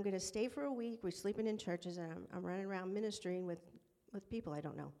 And I'm going to stay for a week. We're sleeping in churches, and I'm running around ministering with people I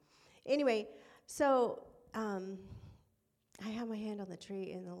don't know. Anyway, so I have my hand on the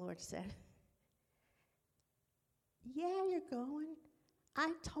tree, and the Lord said, yeah, you're going.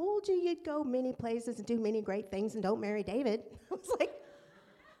 I told you you'd go many places and do many great things and don't marry David. I was like,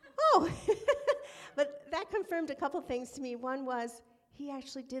 oh. But that confirmed a couple things to me. One was he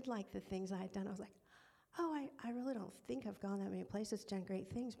actually did like the things I had done. I was like, oh, I really don't think I've gone that many places, done great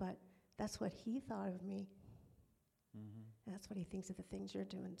things, but that's what he thought of me. Mm-hmm. And that's what he thinks of the things you're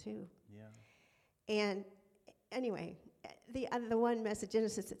doing too. Yeah. And anyway, the one message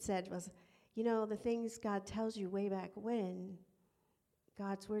Genesis it said was, the things God tells you way back when,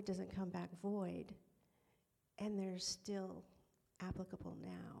 God's word doesn't come back void, and they're still applicable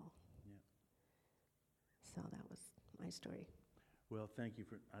now. Yeah. So that was my story. Well, thank you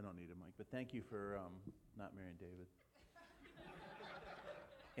for, I don't need a mic, but thank you for not marrying David.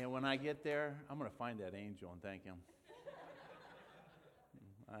 And when I get there, I'm going to find that angel and thank him.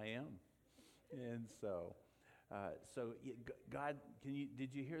 I am. And so God,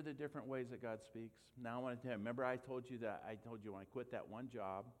 did you hear the different ways that God speaks? Now I want to tell you, remember I told you when I quit that one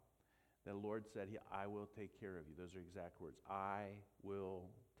job, the Lord said, I will take care of you. Those are exact words. I will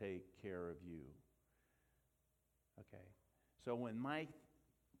take care of you. Okay. So when my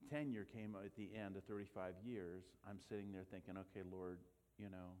tenure came at the end of 35 years, I'm sitting there thinking, okay, Lord,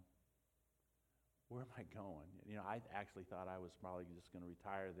 where am I going? I actually thought I was probably just going to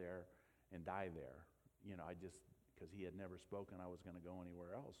retire there and die there. Because he had never spoken, I was going to go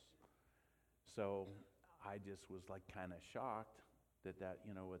anywhere else. So I just was like kind of shocked that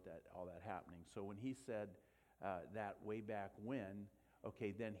with all that happening. So when he said that way back when,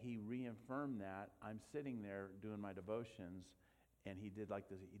 okay, then he reaffirmed that. I'm sitting there doing my devotions, and he did like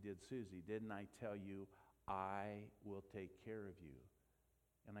this. He did Susie. Didn't I tell you, I will take care of you?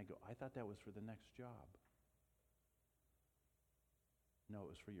 And I go, I thought that was for the next job. No, it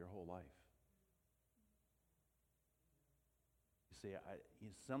was for your whole life. You see,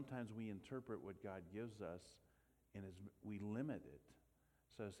 sometimes we interpret what God gives us, and we limit it.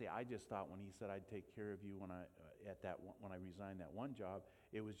 So, see, I just thought when he said I'd take care of you when I resigned that one job,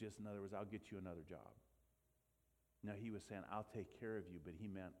 it was just, in other words, I'll get you another job. No, he was saying, I'll take care of you, but he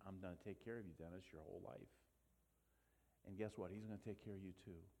meant, I'm going to take care of you, Dennis, your whole life. And guess what? He's going to take care of you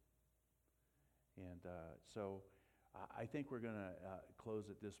too. And so I think we're going to close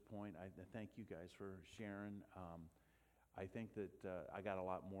at this point. I thank you guys for sharing. I think that I got a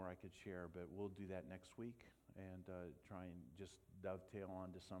lot more I could share, but we'll do that next week and try and just dovetail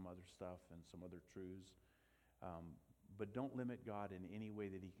onto some other stuff and some other truths. But don't limit God in any way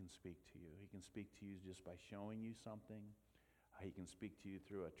that he can speak to you. He can speak to you just by showing you something. He can speak to you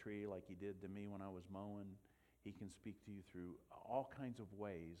through a tree like he did to me when I was mowing. He can speak to you through all kinds of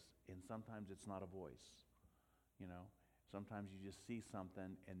ways, and sometimes it's not a voice. Sometimes you just see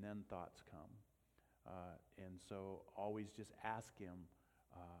something and then thoughts come. And so always just ask him,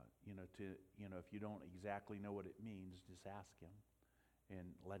 if you don't exactly know what it means, just ask him. and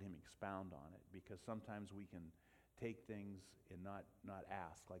let him expound on it, because sometimes we can take things and not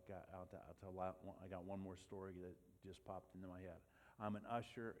ask. Like I got one more story that just popped into my head. I'm an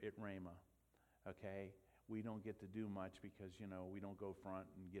usher at Rhema, okay? We don't get to do much because, we don't go front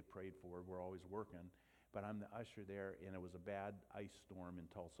and get prayed for. We're always working. But I'm the usher there, and it was a bad ice storm in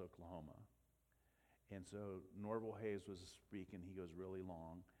Tulsa, Oklahoma. And so Norval Hayes was speaking. He goes really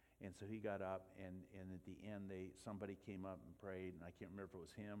long. And so he got up, and at the end, somebody came up and prayed, and I can't remember if it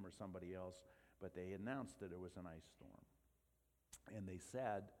was him or somebody else, but they announced that there was an ice storm. And they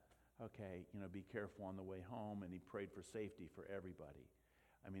said, okay, be careful on the way home, and he prayed for safety for everybody.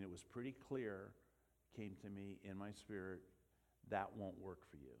 I mean, it was pretty clear, came to me in my spirit, that won't work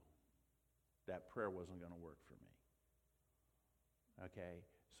for you. That prayer wasn't going to work for me. Okay,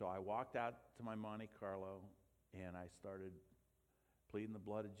 so I walked out to my Monte Carlo, and I started pleading the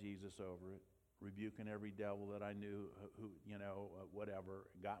blood of Jesus over it, rebuking every devil that I knew, whatever,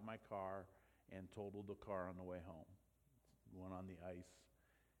 got in my car and totaled the car on the way home. Went on the ice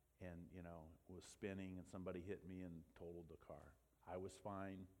and, was spinning, and somebody hit me and totaled the car. I was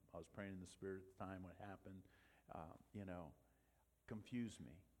fine. I was praying in the Spirit at the time. What happened, confused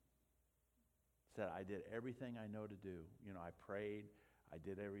me. Said, I did everything I know to do. I prayed. I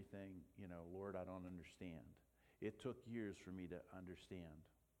did everything. Lord, I don't understand. It took years for me to understand,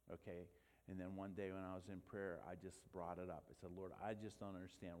 okay? And then one day when I was in prayer, I just brought it up. I said, Lord, I just don't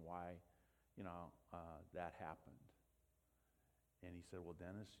understand why, that happened. And he said, well,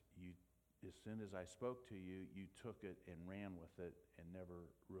 Dennis, as soon as I spoke to you, you took it and ran with it and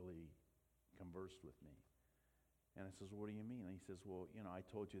never really conversed with me. And I says, what do you mean? And he says, well, I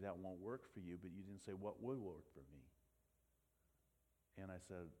told you that won't work for you, but you didn't say what would work for me. And I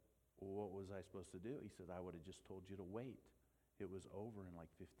said, well, what was I supposed to do? He said, I would have just told you to wait. It was over in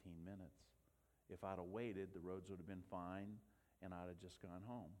like 15 minutes. If I'd have waited, the roads would have been fine, and I'd have just gone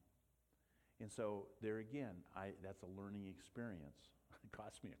home. And so there again, that's a learning experience. It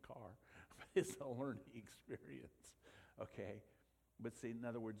cost me a car, but it's a learning experience, okay? But see, in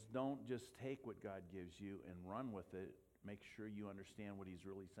other words, don't just take what God gives you and run with it. Make sure you understand what he's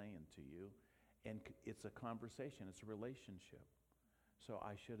really saying to you. And it's a conversation. It's a relationship. So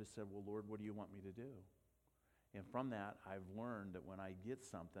I should have said, well, Lord, what do you want me to do? And from that, I've learned that when I get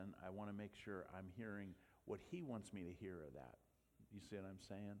something, I want to make sure I'm hearing what he wants me to hear of that. You see what I'm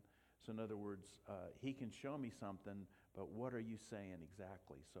saying? So in other words, he can show me something, but what are you saying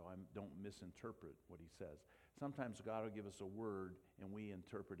exactly? So I don't misinterpret what he says. Sometimes God will give us a word, and we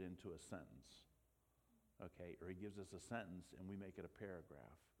interpret it into a sentence. Okay? Or he gives us a sentence, and we make it a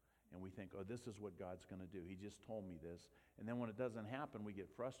paragraph. And we think, oh, this is what God's going to do. He just told me this. And then when it doesn't happen, we get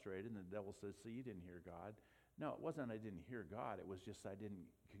frustrated, and the devil says, see, you didn't hear God. No, it wasn't I didn't hear God. It was just I didn't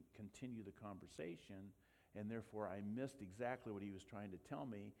continue the conversation, and therefore I missed exactly what he was trying to tell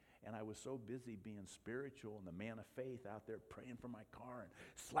me. And I was so busy being spiritual and the man of faith out there praying for my car and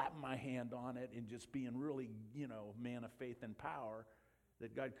slapping my hand on it and just being really, man of faith and power,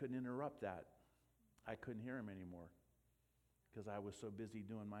 that God couldn't interrupt that. I couldn't hear him anymore, because I was so busy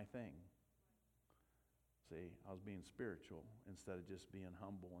doing my thing. See, I was being spiritual instead of just being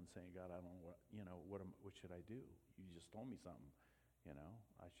humble and saying, God, I don't know what should I do? You just told me something,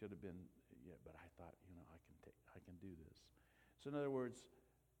 I should have been, but I thought, I can do this. So in other words,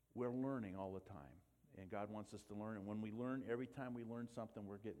 we're learning all the time, and God wants us to learn. And when we learn, every time we learn something,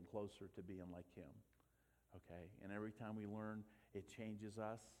 we're getting closer to being like him, okay? And every time we learn, it changes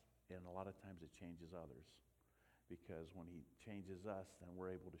us, and a lot of times it changes others. Because when he changes us, then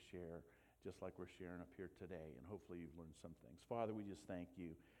we're able to share just like we're sharing up here today. And hopefully you've learned some things. Father, we just thank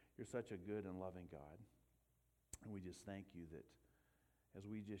you. You're such a good and loving God. And we just thank you that as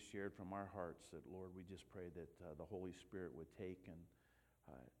we just shared from our hearts, that, Lord, we just pray that the Holy Spirit would take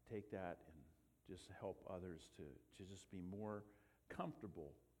that and just help others to just be more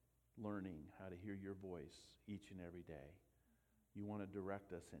comfortable learning how to hear your voice each and every day. You want to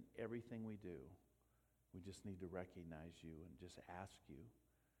direct us in everything we do. We just need to recognize you and just ask you.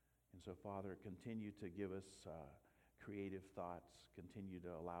 And so, Father, continue to give us creative thoughts. Continue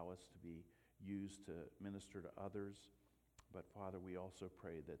to allow us to be used to minister to others. But, Father, we also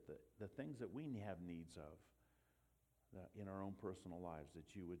pray that the things that we have needs of in our own personal lives,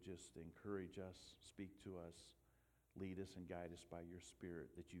 that you would just encourage us, speak to us, lead us and guide us by your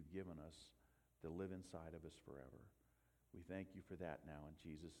Spirit that you've given us to live inside of us forever. We thank you for that now in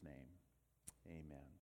Jesus' name. Amen.